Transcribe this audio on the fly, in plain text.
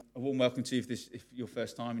warm welcome to you if you're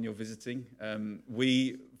first time and you're visiting.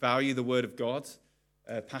 We value the Word of God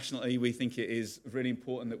passionately. We think it is really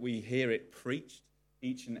important that we hear it preached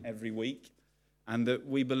each and every week, and that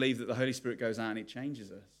we believe that the Holy Spirit goes out and it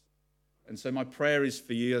changes us. And so my prayer is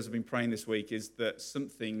for you, as I've been praying this week, is that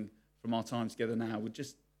something from our time together now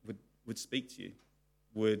would speak to you,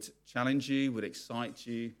 would challenge you, would excite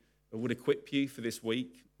you, or would equip you for this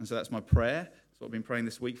week. And so that's my prayer. That's what I've been praying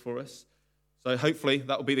this week for us. So hopefully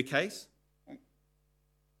that will be the case.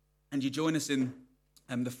 And you join us in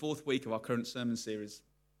the fourth week of our current sermon series.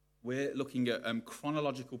 We're looking at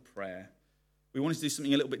chronological prayer. We wanted to do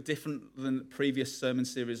something a little bit different than the previous sermon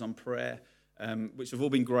series on prayer, which have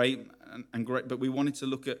all been great and great, but we wanted to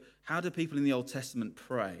look at how do people in the Old Testament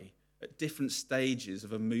pray at different stages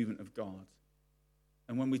of a movement of God.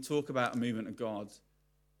 And when we talk about a movement of God,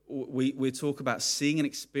 we talk about seeing and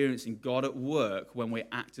experiencing God at work when we're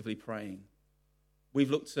actively praying. We've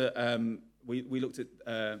looked at we looked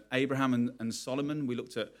at Abraham and Solomon. We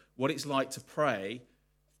looked at what it's like to pray.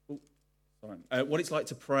 What it's like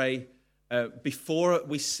to pray before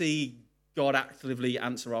we see God actively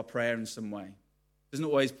answer our prayer in some way. It doesn't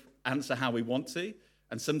always answer how we want to,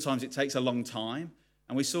 and sometimes it takes a long time.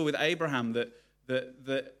 And we saw with Abraham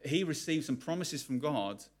that he received some promises from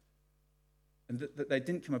God, and that they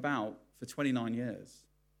didn't come about for 29 years.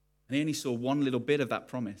 And he only saw one little bit of that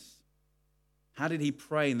promise. How did he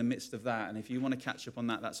pray in the midst of that? And if you want to catch up on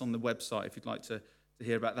that, that's on the website if you'd like to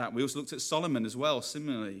hear about that. We also looked at Solomon as well,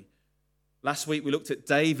 similarly. Last week we looked at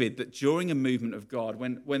David, that during a movement of God,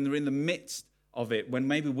 when they're in the midst of it, when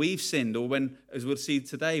maybe we've sinned, or when, as we'll see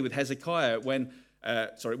today with Hezekiah,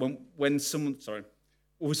 we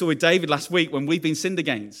saw with David last week when we've been sinned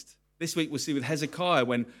against. This week we'll see with Hezekiah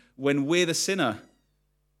when we're the sinner.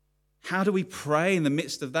 How do we pray in the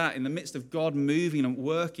midst of that, in the midst of God moving and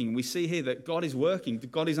working? We see here that God is working.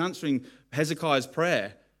 God is answering Hezekiah's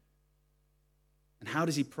prayer. And how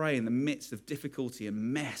does he pray in the midst of difficulty and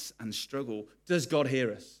mess and struggle? Does God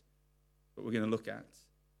hear us? What we're going to look at.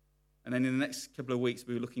 And then in the next couple of weeks,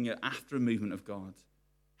 we're looking at after a movement of God.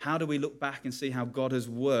 How do we look back and see how God has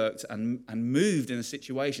worked and moved in a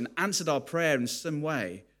situation, answered our prayer in some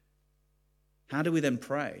way? How do we then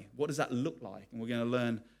pray? What does that look like? And we're going to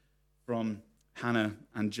learn from Hannah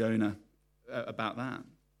and Jonah about that.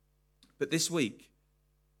 But this week,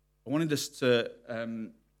 I wanted us to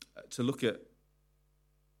look at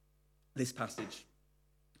this passage,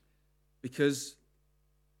 because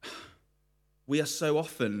we are so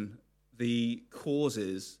often the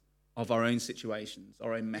causes of our own situations,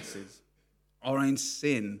 our own messes, our own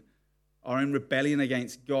sin, our own rebellion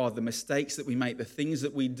against God, the mistakes that we make, the things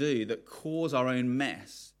that we do that cause our own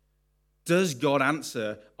mess. Does God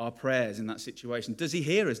answer our prayers in that situation? Does he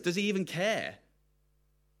hear us? Does he even care?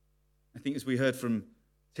 I think as we heard from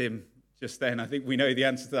Tim just then, I think we know the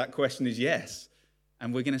answer to that question is yes.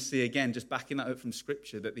 And we're going to see again, just backing that up from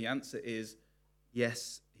Scripture, that the answer is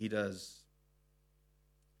yes, he does.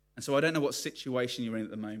 And so I don't know what situation you're in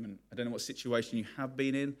at the moment. I don't know what situation you have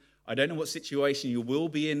been in. I don't know what situation you will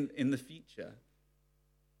be in the future.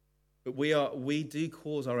 But we do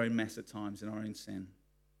cause our own mess at times in our own sin.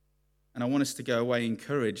 And I want us to go away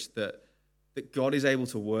encouraged that God is able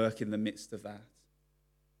to work in the midst of that.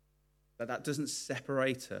 That doesn't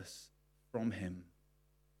separate us from him.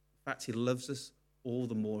 In fact, he loves us all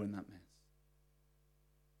the more in that mess.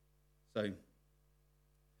 So,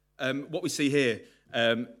 what we see here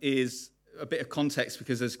is a bit of context,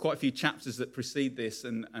 because there's quite a few chapters that precede this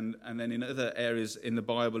and then in other areas in the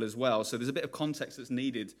Bible as well. So there's a bit of context that's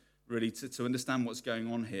needed, really, to understand what's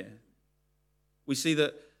going on here. We see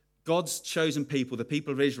that God's chosen people, the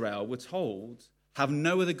people of Israel, were told, have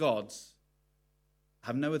no other gods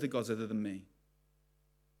other than me.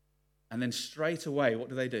 And then straight away, what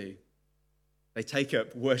do? They take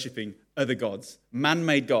up worshipping other gods,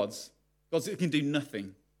 man-made gods that can do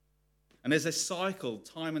nothing. And there's this cycle,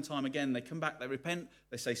 time and time again. They come back, they repent,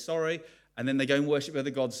 they say sorry, and then they go and worship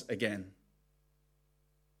other gods again.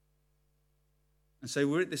 And so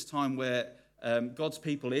we're at this time where God's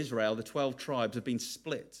people, Israel, the 12 tribes, have been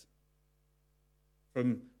split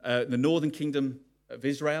from the northern kingdom of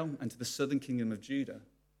Israel and to the southern kingdom of Judah.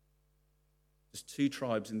 There's 2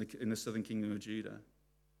 tribes in the southern kingdom of Judah.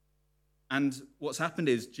 And what's happened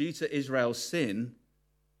is, due to Israel's sin,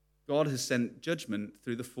 God has sent judgment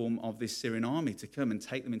through the form of this Syrian army to come and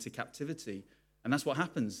take them into captivity. And that's what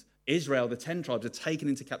happens. Israel, the 10 tribes, are taken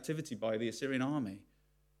into captivity by the Assyrian army.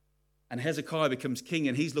 And Hezekiah becomes king,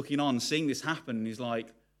 and he's looking on, seeing this happen, and he's like,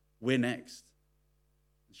 we're next.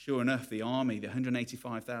 And sure enough, the army, the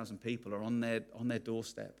 185,000 people, are on their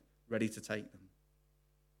doorstep, ready to take them.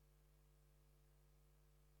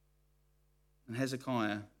 And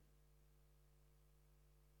Hezekiah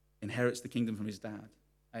inherits the kingdom from his dad,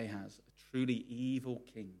 Ahaz, a truly evil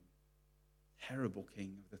king, terrible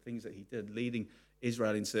king of the things that he did, leading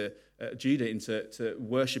Israel into Judah into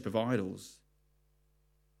worship of idols.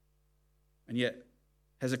 And yet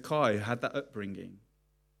Hezekiah, who had that upbringing,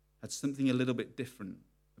 had something a little bit different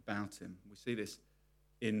about him. We see this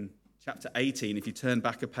in chapter 18. If you turn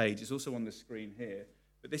back a page, it's also on the screen here.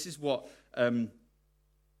 But this is what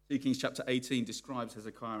 2 Kings chapter 18 describes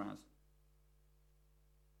Hezekiah as.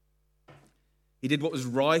 He did what was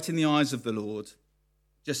right in the eyes of the Lord,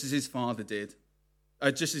 just as his father did,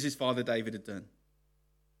 just as his father David had done.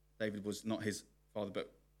 David was not his father,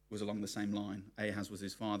 but was along the same line. Ahaz was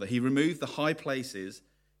his father. He removed the high places,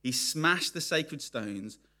 he smashed the sacred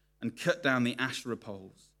stones, and cut down the Asherah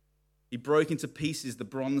poles. He broke into pieces the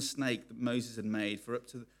bronze snake that Moses had made, for up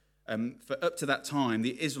to that time,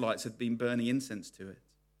 the Israelites had been burning incense to it.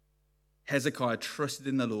 Hezekiah trusted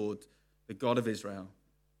in the Lord, the God of Israel.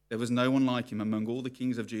 There was no one like him among all the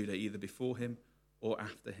kings of Judah, either before him or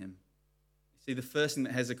after him. See, the first thing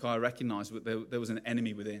that Hezekiah recognized was there was an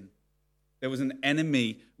enemy within. There was an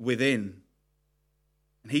enemy within.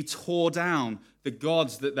 And he tore down the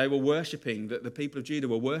gods that they were worshipping, that the people of Judah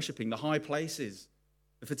were worshipping, the high places,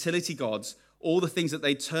 the fertility gods, all the things that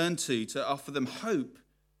they turned to offer them hope.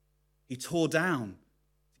 He tore down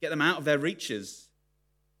to get them out of their reaches.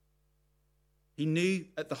 He knew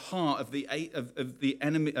at the heart of the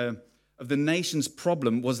enemy of the nation's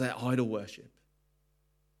problem was their idol worship.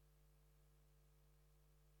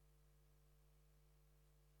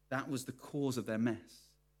 That was the cause of their mess.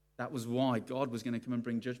 That was why God was going to come and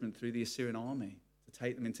bring judgment through the Assyrian army to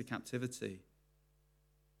take them into captivity.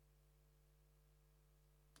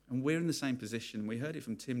 And we're in the same position. We heard it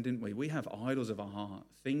from Tim, didn't we? We have idols of our heart,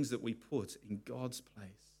 things that we put in God's place.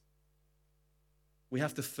 We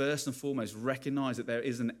have to first and foremost recognize that there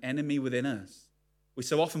is an enemy within us. We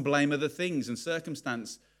so often blame other things and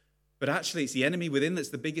circumstance, but actually it's the enemy within that's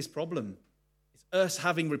the biggest problem. It's us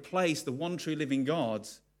having replaced the one true living God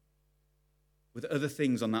with other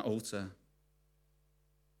things on that altar.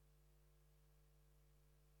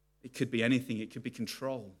 It could be anything. It could be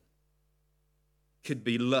control. It could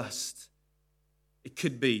be lust. It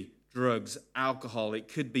could be drugs, alcohol. It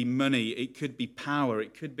could be money. It could be power.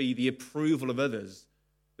 It could be the approval of others.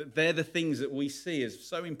 But they're the things that we see as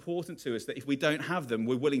so important to us that if we don't have them,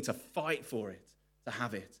 we're willing to fight for it, to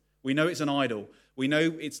have it. We know it's an idol. We know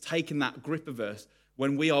it's taken that grip of us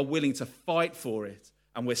when we are willing to fight for it.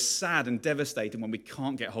 And we're sad and devastated when we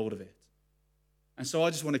can't get hold of it. And so I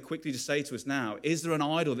just want to quickly just say to us now, is there an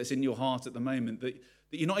idol that's in your heart at the moment that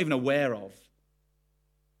you're not even aware of?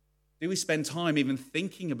 Do we spend time even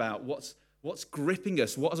thinking about what's gripping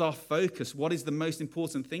us? What is our focus? What is the most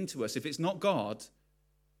important thing to us? If it's not God,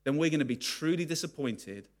 then we're going to be truly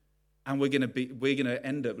disappointed and we're going to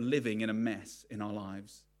end up living in a mess in our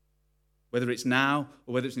lives. Whether it's now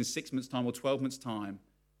or whether it's in 6 months' time or 12 months' time,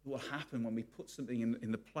 what will happen when we put something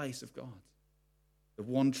in the place of God, the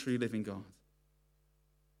one true living God.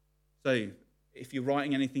 So if you're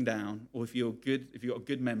writing anything down or if you've got a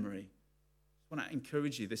good memory, I want to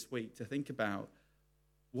encourage you this week to think about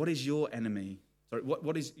what is your enemy?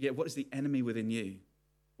 What is the enemy within you?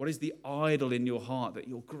 What is the idol in your heart that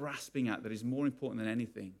you're grasping at that is more important than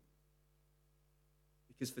anything?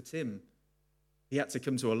 Because for Tim, he had to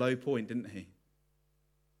come to a low point, didn't he?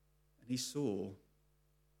 And he saw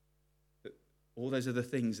that all those other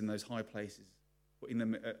things in those high places, putting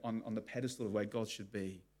them on the pedestal of where God should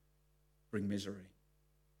be, bring misery.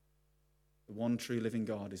 The one true living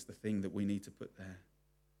God is the thing that we need to put there.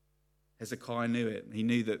 Hezekiah knew it. He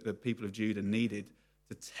knew that the people of Judah needed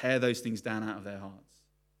to tear those things down out of their hearts.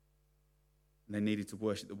 And they needed to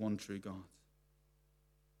worship the one true God.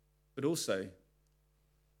 But also,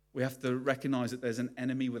 we have to recognize that there's an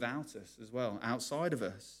enemy without us as well, outside of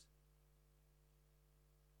us.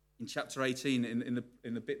 In chapter 18,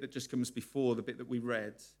 in the bit that just comes before the bit that we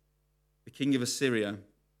read, the king of Assyria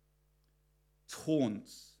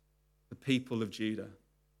taunts the people of Judah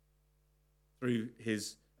through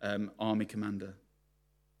his army commander.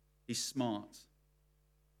 He's smart.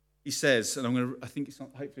 He says, and I think it's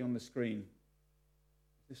hopefully on the screen.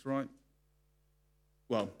 Is this right?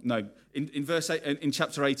 Well, no. In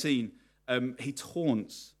chapter 18, he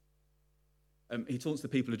taunts the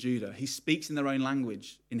people of Judah. He speaks in their own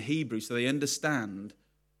language, in Hebrew, so they understand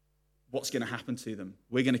what's going to happen to them.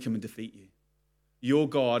 We're going to come and defeat you. Your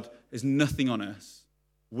God is nothing on us.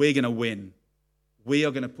 We're going to win. We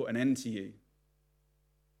are going to put an end to you.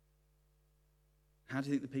 How do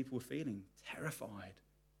you think the people were feeling? Terrified.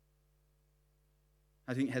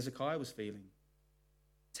 How do you think Hezekiah was feeling?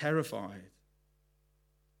 Terrified.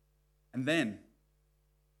 And then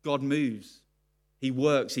God moves. He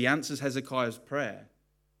works. He answers Hezekiah's prayer.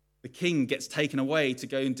 The king gets taken away to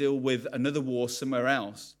go and deal with another war somewhere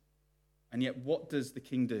else. And yet what does the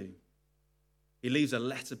king do? He leaves a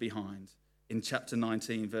letter behind in chapter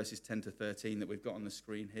 19, verses 10 to 13 that we've got on the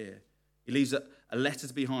screen here. He leaves a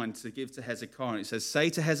letter behind to give to Hezekiah. And it says, "Say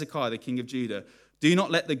to Hezekiah, the king of Judah, do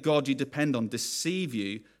not let the God you depend on deceive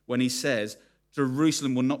you when he says,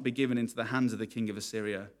 Jerusalem will not be given into the hands of the king of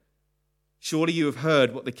Assyria. Surely you have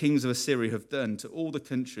heard what the kings of Assyria have done to all the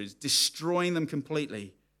countries, destroying them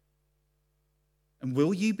completely. And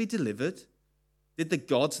will you be delivered? Did the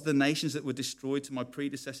gods of the nations that were destroyed to my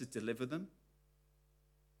predecessors deliver them?"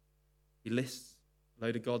 He lists a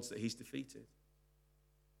load of gods that he's defeated.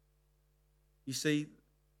 You see,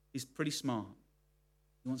 he's pretty smart.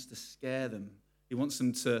 He wants to scare them. He wants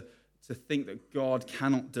them to think that God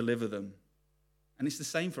cannot deliver them. And it's the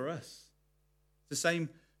same for us. It's the same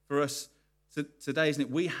for us today, isn't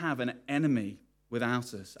it? We have an enemy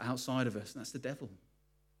without us, outside of us, and that's the devil.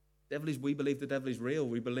 We believe the devil is real.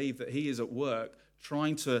 We believe that he is at work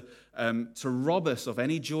trying to rob us of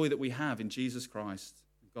any joy that we have in Jesus Christ,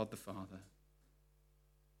 God the Father.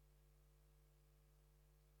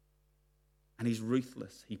 And he's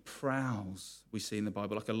ruthless. He prowls, we see in the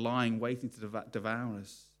Bible, like a lion waiting to devour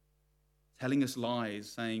us, telling us lies,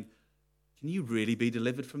 saying, can you really be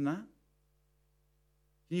delivered from that?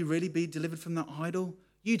 Can you really be delivered from that idol?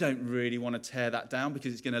 You don't really want to tear that down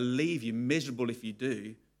because it's going to leave you miserable if you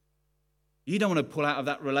do. You don't want to pull out of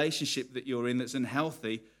that relationship that you're in that's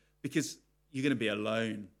unhealthy because you're going to be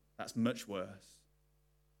alone. That's much worse.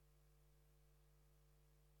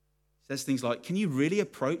 It says things like, can you really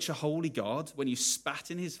approach a holy God when you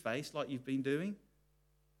spat in his face like you've been doing?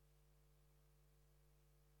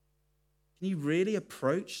 Can you really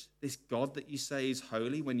approach this God that you say is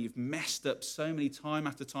holy when you've messed up so many time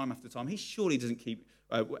after time after time? He surely doesn't keep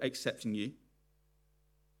accepting you.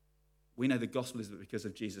 We know the gospel is that because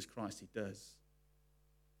of Jesus Christ, he does.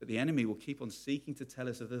 But the enemy will keep on seeking to tell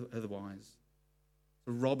us otherwise,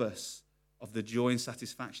 to rob us of the joy and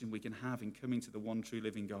satisfaction we can have in coming to the one true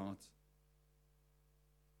living God.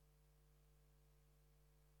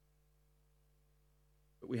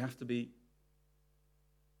 But we have to be.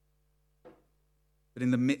 But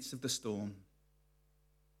in the midst of the storm,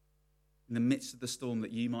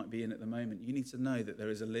 that you might be in at the moment, you need to know that there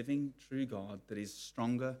is a living, true God that is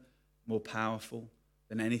stronger, more powerful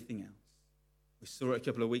than anything else. We saw it a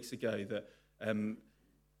couple of weeks ago that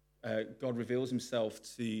God reveals himself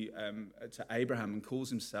to Abraham and calls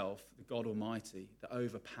himself the God Almighty, the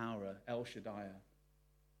overpowerer, El Shaddai.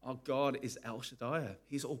 Our God is El Shaddai.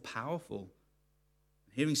 He's all powerful.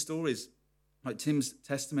 Hearing stories like Tim's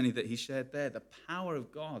testimony that he shared there, the power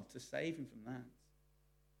of God to save him from that.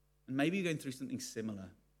 And maybe you're going through something similar.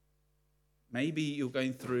 Maybe you're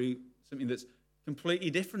going through something that's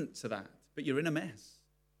completely different to that, but you're in a mess.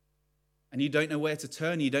 And you don't know where to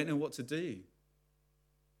turn, you don't know what to do.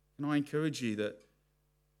 And I encourage you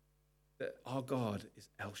that our God is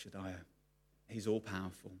El Shaddai. He's all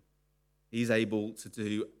powerful. He's able to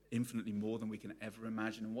do infinitely more than we can ever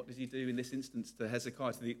imagine. And what does he do in this instance to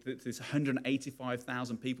Hezekiah, to this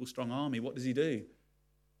 185,000 people strong army? What does he do?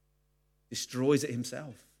 Destroys it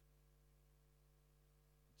himself.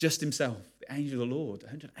 Just himself, the angel of the Lord,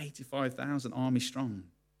 185,000 army strong.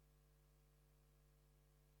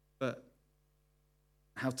 But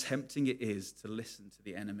how tempting it is to listen to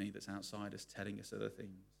the enemy that's outside us telling us other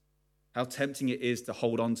things. How tempting it is to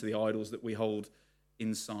hold on to the idols that we hold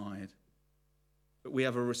inside. But we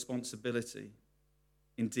have a responsibility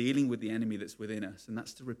in dealing with the enemy that's within us, and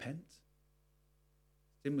that's to repent.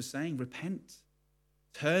 Tim was saying, repent.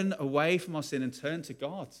 Turn away from our sin and turn to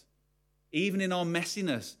God. Even in our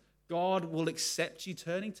messiness, God will accept you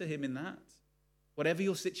turning to him in that. Whatever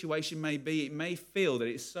your situation may be, it may feel that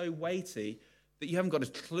it's so weighty that you haven't got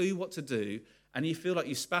a clue what to do, and you feel like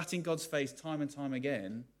you spat in God's face time and time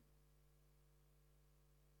again.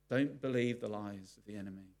 Don't believe the lies of the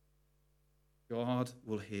enemy. God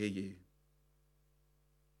will hear you.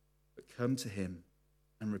 But come to him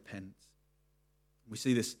and repent. We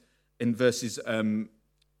see this in verses 1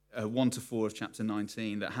 to 4 of chapter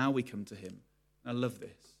 19, that how we come to him. And I love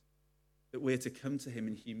this, that we're to come to him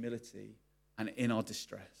in humility and in our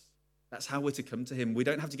distress. That's how we're to come to him. We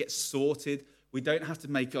don't have to get sorted. We don't have to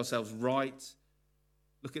make ourselves right.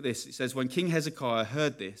 Look at this. It says, when King Hezekiah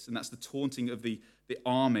heard this, and that's the taunting of the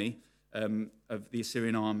army, of the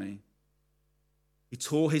Assyrian army, he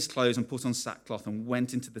tore his clothes and put on sackcloth and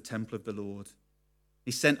went into the temple of the Lord.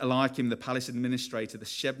 He sent Eliakim, the palace administrator, the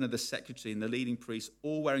Shebna, the secretary, and the leading priests,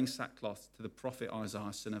 all wearing sackcloth, to the prophet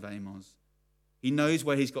Isaiah, son of Amos. He knows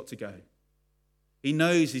where he's got to go. He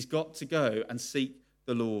knows he's got to go and seek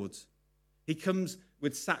the Lord. He comes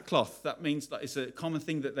with sackcloth. That means that it's a common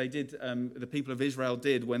thing that they did, the people of Israel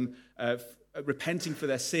did when repenting for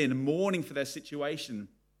their sin and mourning for their situation.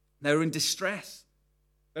 They were in distress.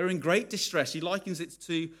 They were in great distress. He likens it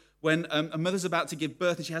to when a mother's about to give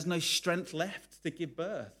birth and she has no strength left to give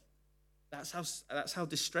birth. That's how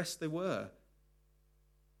distressed they were.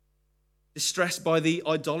 Distressed by the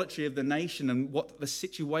idolatry of the nation and what the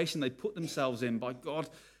situation they put themselves in by God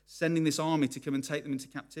sending this army to come and take them into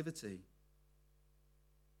captivity.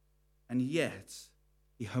 And yet,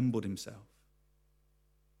 he humbled himself.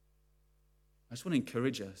 I just want to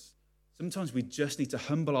encourage us. Sometimes we just need to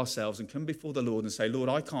humble ourselves and come before the Lord and say, Lord,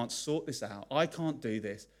 I can't sort this out. I can't do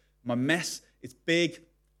this. My mess, it's big.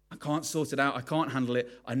 I can't sort it out. I can't handle it.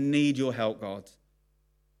 I need your help, God.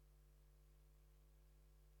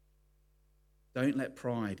 Don't let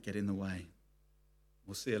pride get in the way.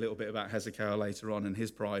 We'll see a little bit about Hezekiah later on and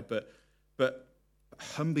his pride, but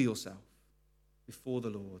humble yourself before the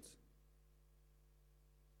Lord.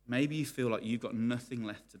 Maybe you feel like you've got nothing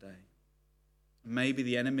left today. Maybe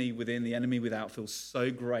the enemy within, the enemy without feels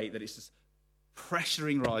so great that it's just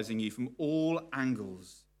rising you from all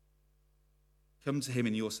angles. Come to him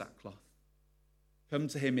in your sackcloth. Come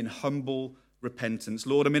to him in humble repentance.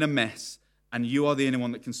 Lord, I'm in a mess, and you are the only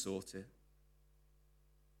one that can sort it.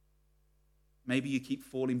 Maybe you keep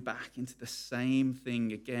falling back into the same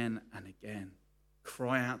thing again and again.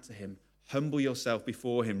 Cry out to him. Humble yourself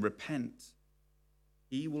before him. Repent.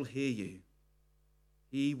 He will hear you.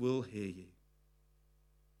 He will hear you.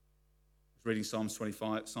 I was reading Psalm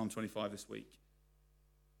 25 this week.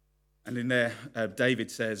 And in there,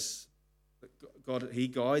 David says that God, he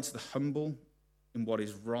guides the humble in what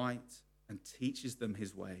is right and teaches them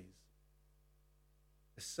his ways.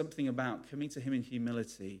 There's something about coming to him in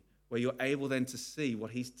humility where you're able then to see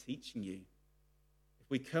what he's teaching you. If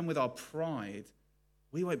we come with our pride,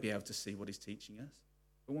 we won't be able to see what he's teaching us.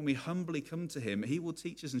 But when we humbly come to him, he will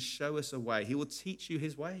teach us and show us a way. He will teach you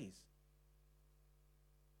his ways.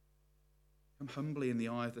 Come humbly in the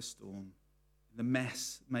eye of the storm, in the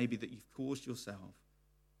mess maybe that you've caused yourself.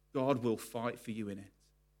 God will fight for you in it.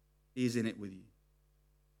 He is in it with you.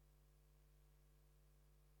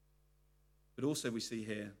 But also we see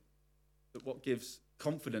here that what gives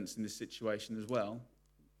confidence in this situation as well.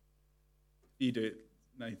 You do it,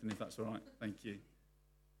 Nathan, if that's all right. Thank you.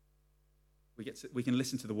 We can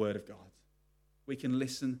listen to the word of God. We can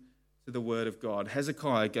listen to the word of God.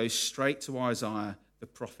 Hezekiah goes straight to Isaiah, the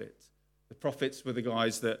prophet. The prophets were the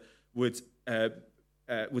guys that would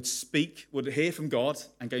hear from God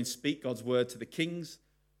and go and speak God's word to the kings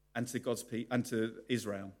and to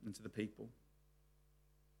Israel and to the people.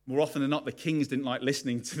 More often than not, the kings didn't like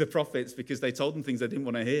listening to the prophets because they told them things they didn't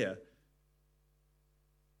want to hear.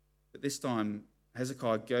 But this time,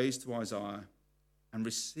 Hezekiah goes to Isaiah and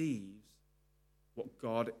receives what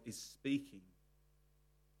God is speaking.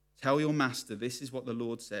 Tell your master, this is what the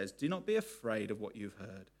Lord says. Do not be afraid of what you've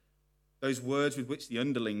heard. Those words with which the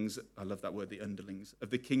underlings, I love that word, the underlings, of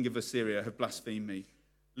the king of Assyria have blasphemed me.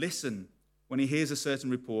 Listen, when he hears a certain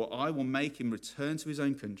report, I will make him return to his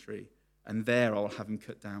own country, and there I'll have him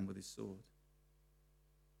cut down with his sword.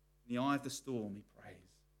 In the eye of the storm, he prays.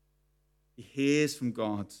 He hears from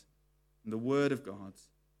God, from the word of God.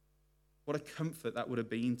 What a comfort that would have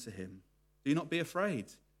been to him. Do not be afraid.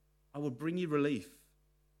 I will bring you relief.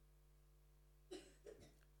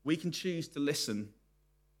 We can choose to listen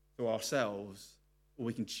to ourselves, or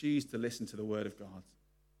we can choose to listen to the word of God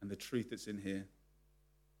and the truth that's in here.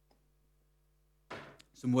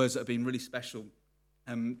 Some words that have been really special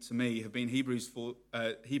to me have been Hebrews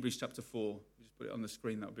chapter 4. Just put it on the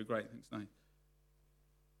screen, that would be great. Thanks, Nate.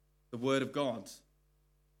 The word of God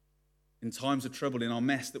in times of trouble, in our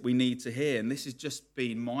mess that we need to hear. And this has just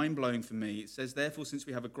been mind-blowing for me. It says, therefore, since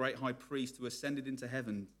we have a great high priest who ascended into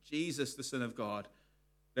heaven, Jesus, the Son of God,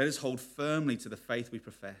 let us hold firmly to the faith we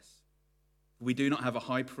profess. For we do not have a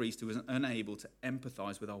high priest who is unable to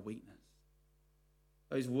empathize with our weakness.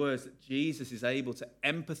 Those words that Jesus is able to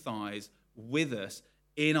empathize with us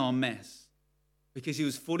in our mess. Because he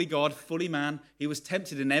was fully God, fully man. He was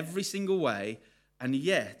tempted in every single way, and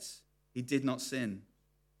yet he did not sin.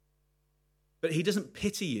 But he doesn't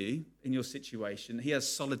pity you in your situation. He has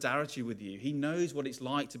solidarity with you. He knows what it's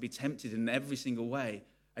like to be tempted in every single way,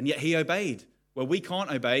 and yet he obeyed. Well, we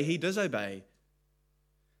can't obey. He does obey.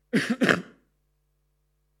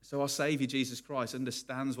 So our Savior, Jesus Christ,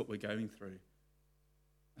 understands what we're going through.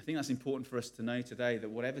 I think that's important for us to know today, that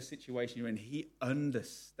whatever situation you're in, he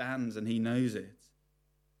understands and he knows it.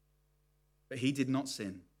 But he did not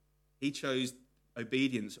sin. He chose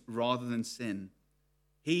obedience rather than sin.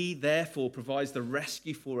 He therefore provides the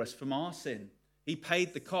rescue for us from our sin. He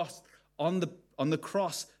paid the cost on the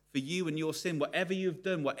cross for you and your sin. Whatever you've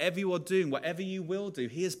done, whatever you are doing, whatever you will do,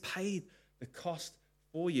 he has paid the cost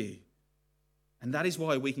for you. And that is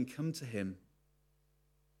why we can come to him.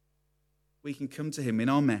 We can come to him in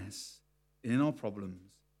our mess, in our problems.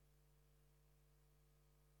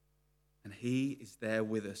 And he is there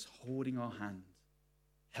with us, holding our hand,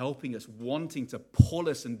 helping us, wanting to pull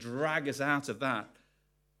us and drag us out of that.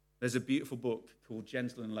 There's a beautiful book called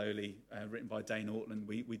Gentle and Lowly, written by Dane Ortland.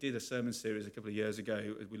 We did a sermon series a couple of years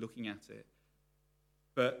ago as we're looking at it.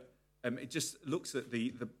 But it just looks at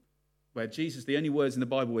where Jesus, the only words in the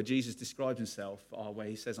Bible where Jesus describes himself are where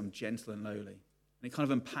he says, I'm gentle and lowly. And it kind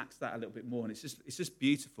of unpacks that a little bit more. And it's just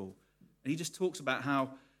beautiful. And he just talks about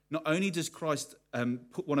how not only does Christ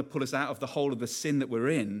want to pull us out of the hole of the sin that we're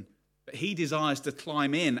in, but he desires to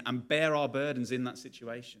climb in and bear our burdens in that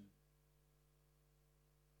situation.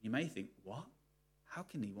 You may think, what? How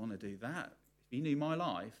can he want to do that? If he knew my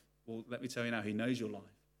life, well, let me tell you now, he knows your life.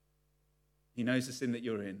 He knows the sin that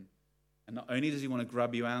you're in. And not only does he want to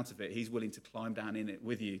grab you out of it, he's willing to climb down in it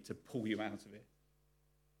with you to pull you out of it.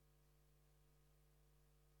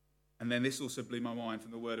 And then this also blew my mind from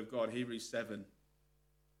the word of God, Hebrews 7.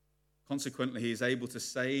 Consequently, he is able to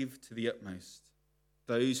save to the utmost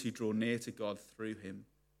those who draw near to God through him,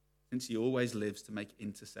 since he always lives to make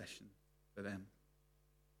intercession for them.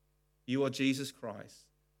 You are Jesus Christ.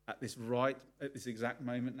 At this exact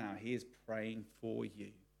moment now, he is praying for you.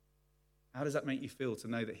 How does that make you feel to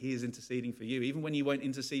know that he is interceding for you? Even when you won't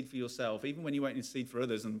intercede for yourself, even when you won't intercede for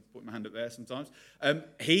others, and put my hand up there sometimes,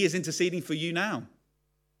 he is interceding for you now,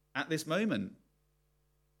 at this moment.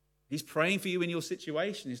 He's praying for you in your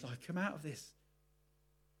situation. He's like, come out of this.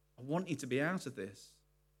 I want you to be out of this.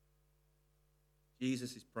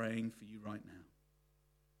 Jesus is praying for you right now.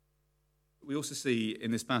 We also see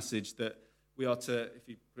in this passage that we are to, if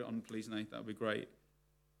you put it on please, Nate, that would be great.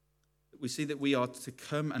 We see that we are to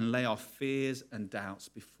come and lay our fears and doubts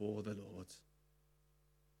before the Lord.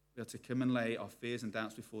 We are to come and lay our fears and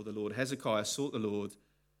doubts before the Lord. Hezekiah sought the Lord.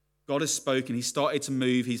 God has spoken. He started to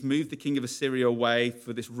move. He's moved the king of Assyria away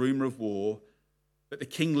for this rumor of war. But the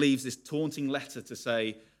king leaves this taunting letter to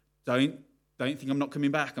say, don't think I'm not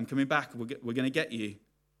coming back. I'm coming back. We're going to get you.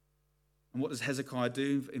 And what does Hezekiah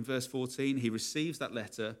do in verse 14? He receives that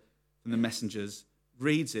letter from the messengers,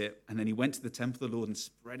 reads it, and then he went to the temple of the Lord and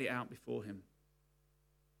spread it out before him.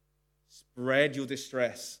 Spread your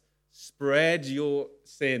distress. Spread your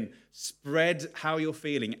sin. Spread how you're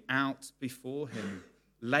feeling out before him.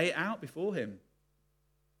 Lay it out before him.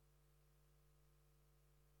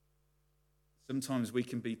 Sometimes we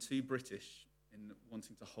can be too British in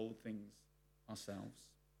wanting to hold things ourselves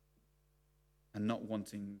and not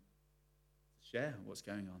wanting to share what's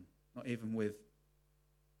going on, not even with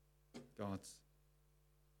God.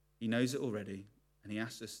 He knows it already, and he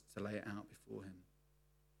asks us to lay it out before him.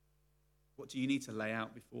 What do you need to lay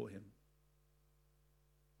out before him?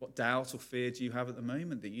 What doubt or fear do you have at the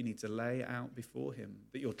moment that you need to lay out before him,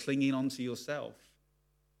 that you're clinging on to yourself?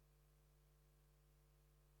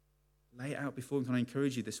 Lay it out before him. Can I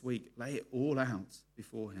encourage you this week? Lay it all out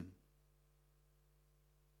before him.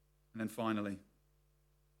 And then finally,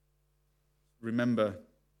 remember,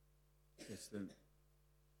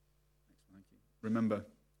 remember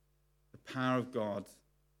the power of God,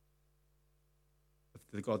 of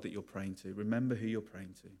the God that you're praying to. Remember who you're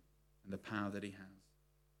praying to and the power that he has.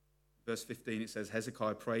 Verse 15, it says,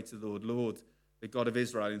 Hezekiah prayed to the Lord, Lord, the God of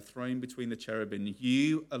Israel, enthroned between the cherubim,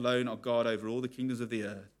 you alone are God over all the kingdoms of the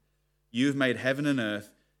earth. You have made heaven and earth.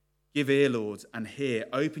 Give ear, Lord, and hear.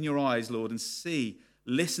 Open your eyes, Lord, and see.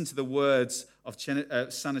 Listen to the words of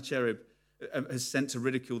Sennacherib has sent to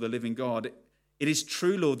ridicule the living God. It is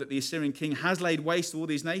true, Lord, that the Assyrian king has laid waste all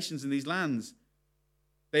these nations and these lands.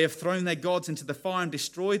 They have thrown their gods into the fire and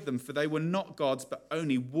destroyed them, for they were not gods, but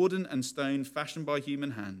only wooden and stone fashioned by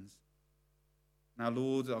human hands. Now,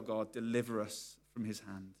 Lord our God, deliver us from his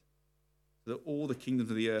hand, so that all the kingdoms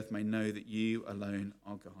of the earth may know that you alone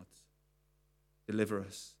are God. Deliver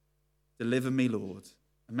us. Deliver me, Lord.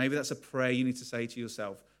 And maybe that's a prayer you need to say to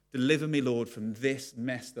yourself. Deliver me, Lord, from this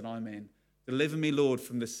mess that I'm in. Deliver me, Lord,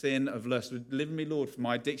 from the sin of lust. Deliver me, Lord, from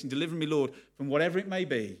my addiction. Deliver me, Lord, from whatever it may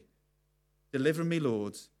be. Deliver me,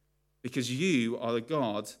 Lord, because you are the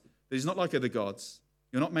God that is not like other gods.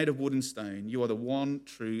 You're not made of wood and stone. You are the one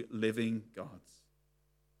true living God.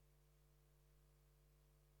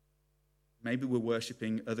 Maybe we're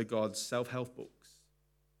worshipping other gods, self-help books,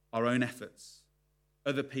 our own efforts,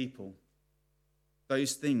 other people.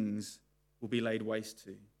 Those things will be laid waste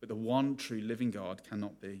to, but the one true living God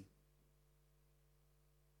cannot be.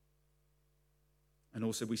 And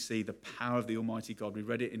also we see the power of the Almighty God. We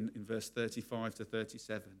read it in verse 35 to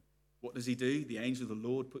 37. What does he do? The angel of the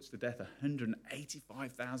Lord puts to death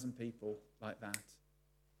 185,000 people like that.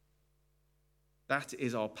 That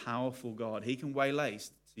is our powerful God. He can waylay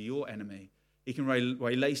to your enemy. He can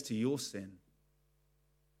waylay to your sin.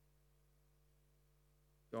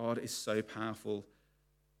 God is so powerful.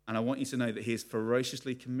 And I want you to know that he is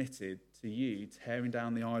ferociously committed to you tearing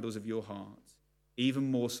down the idols of your heart, even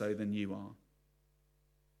more so than you are.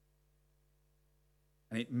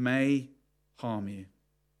 And it may harm you.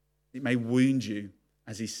 It may wound you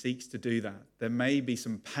as he seeks to do that. There may be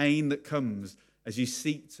some pain that comes as you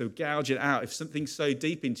seek to gouge it out. If something's so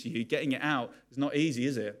deep into you, getting it out is not easy,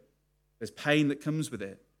 is it? There's pain that comes with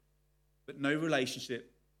it. But no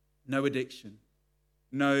relationship, no addiction,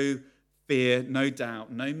 no fear, no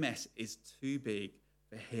doubt, no mess is too big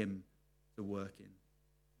for him to work in.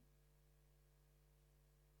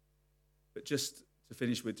 But just to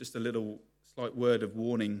finish with just a little slight word of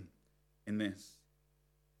warning in this.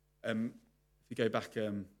 If you go back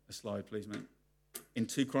a slide, please, mate. In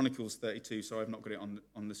 2 Chronicles 32, sorry, I've not got it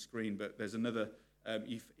on the screen, but there's another,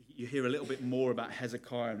 you hear a little bit more about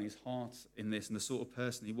Hezekiah and his heart in this and the sort of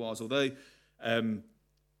person he was. Although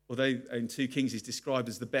in 2 Kings he's described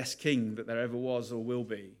as the best king that there ever was or will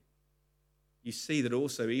be, you see that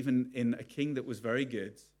also even in a king that was very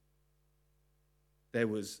good, there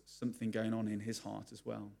was something going on in his heart as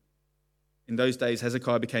well. In those days,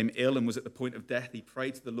 Hezekiah became ill and was at the point of death. He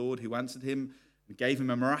prayed to the Lord, who answered him and gave him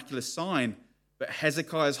a miraculous sign. But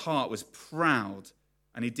Hezekiah's heart was proud,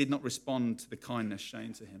 and he did not respond to the kindness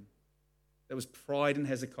shown to him. There was pride in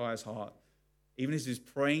Hezekiah's heart. Even as he was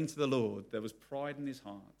praying to the Lord, there was pride in his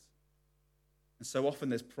heart. And so often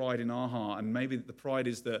there's pride in our heart, and maybe the pride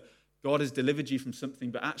is that God has delivered you from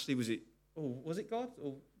something, but actually was it God?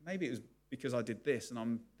 Or maybe it was because I did this, and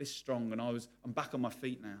I'm this strong, and I'm back on my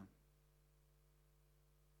feet now.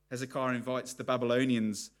 Hezekiah invites the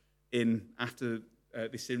Babylonians in after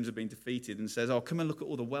the Syrians have been defeated and says, come and look at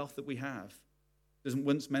all the wealth that we have. Doesn't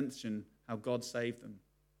once mention how God saved them.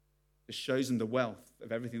 Just shows them the wealth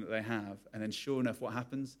of everything that they have. And then sure enough, what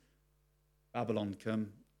happens? Babylon come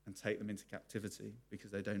and take them into captivity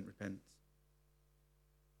because they don't repent.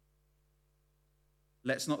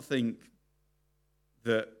 Let's not think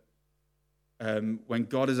that when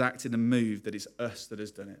God has acted and moved, that it's us that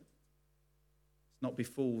has done it. Not be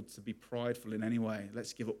fooled to be prideful in any way.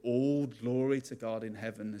 Let's give all glory to God in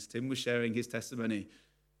heaven. As Tim was sharing his testimony,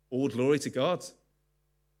 all glory to God.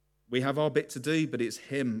 We have our bit to do, but it's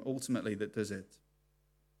him ultimately that does it.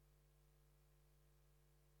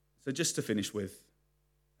 So just to finish with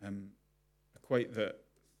a quote that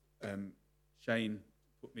Shane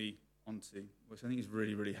put me onto, which I think is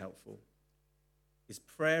really, really helpful, is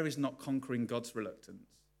prayer is not conquering God's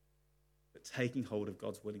reluctance, but taking hold of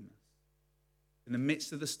God's willingness. In the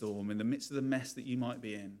midst of the storm, in the midst of the mess that you might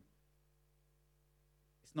be in,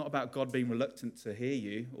 it's not about God being reluctant to hear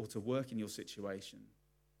you or to work in your situation,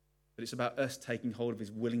 but it's about us taking hold of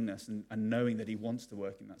his willingness and knowing that he wants to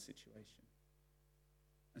work in that situation.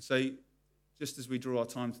 And so, just as we draw our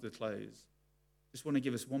time to the close, just want to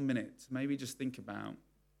give us 1 minute to maybe just think about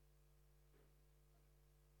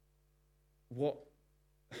what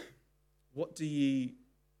do you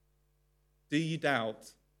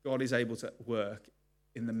doubt God is able to work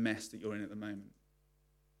in the mess that you're in at the moment?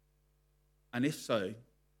 And if so,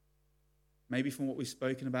 maybe from what we've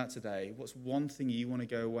spoken about today, what's one thing you want to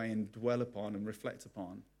go away and dwell upon and reflect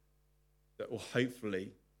upon that will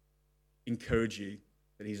hopefully encourage you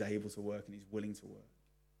that he's able to work and he's willing to work?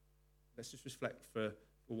 Let's just reflect for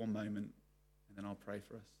 1 moment, and then I'll pray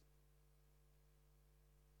for us.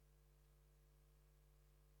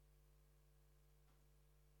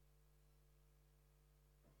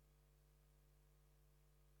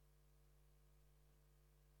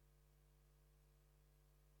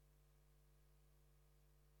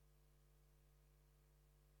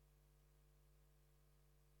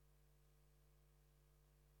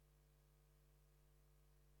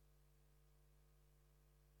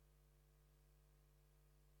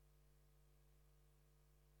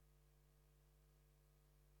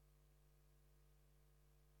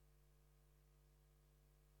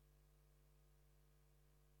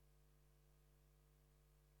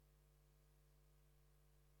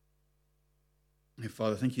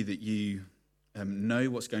 Father, thank you that you know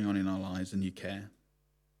what's going on in our lives and you care.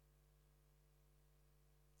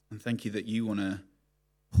 And thank you that you want to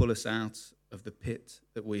pull us out of the pit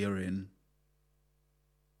that we are in.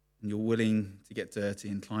 And you're willing to get dirty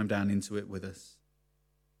and climb down into it with us.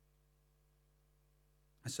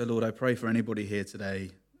 And so, Lord, I pray for anybody here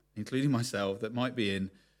today, including myself, that might be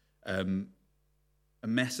in a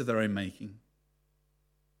mess of their own making.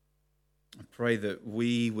 I pray that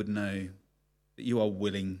we would know that you are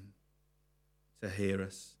willing to hear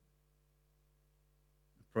us.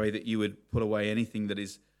 I pray that you would put away anything that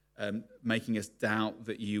is making us doubt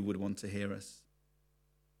that you would want to hear us.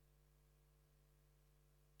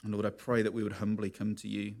 And Lord, I pray that we would humbly come to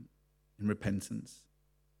you in repentance.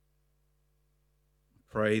 I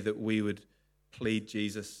pray that we would plead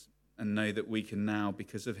Jesus and know that we can now,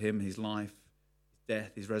 because of him, his life, his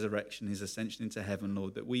death, his resurrection, his ascension into heaven,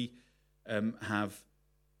 Lord, that we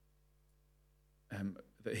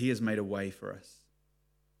that he has made a way for us.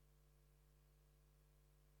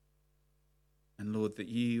 And Lord, that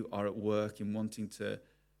you are at work in wanting to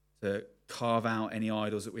carve out any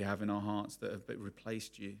idols that we have in our hearts that have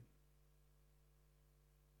replaced you.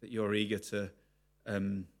 That you're eager to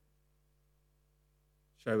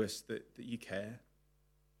show us that you care.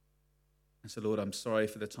 And so, Lord, I'm sorry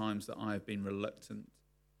for the times that I have been reluctant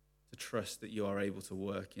to trust that you are able to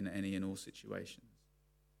work in any and all situations.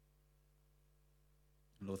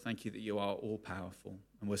 And Lord, thank you that you are all-powerful.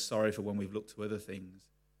 And we're sorry for when we've looked to other things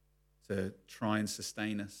to try and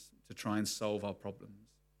sustain us, to try and solve our problems.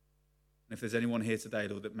 And if there's anyone here today,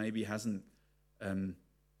 Lord, that maybe hasn't come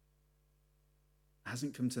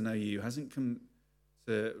to know you, hasn't come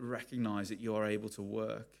to recognize that you are able to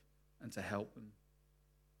work and to help them,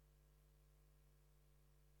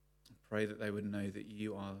 I pray that they would know that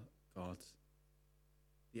you are God,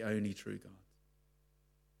 the only true God.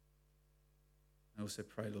 I also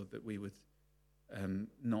pray, Lord, that we would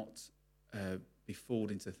not be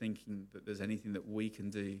fooled into thinking that there's anything that we can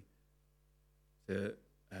do to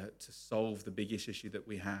solve the biggest issue that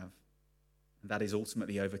we have, and that is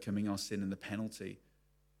ultimately overcoming our sin and the penalty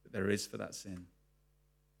that there is for that sin.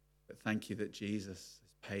 But thank you that Jesus has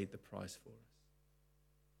paid the price for us.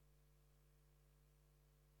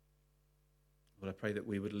 Lord, I pray that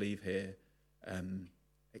we would leave here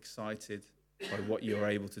excited by what you are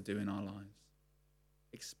able to do in our lives,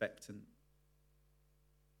 expectant.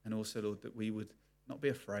 And also, Lord, that we would not be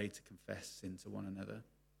afraid to confess sin to one another.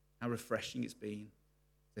 How refreshing it's been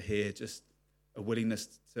to hear just a willingness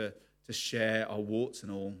to share our warts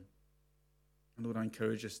and all. And Lord, I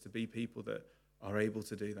encourage us to be people that are able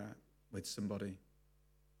to do that with somebody.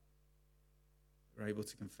 We're able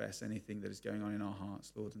to confess anything that is going on in our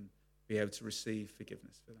hearts, Lord, and be able to receive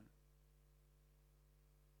forgiveness for that.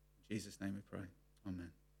 In Jesus' name we pray.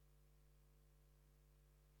 Amen.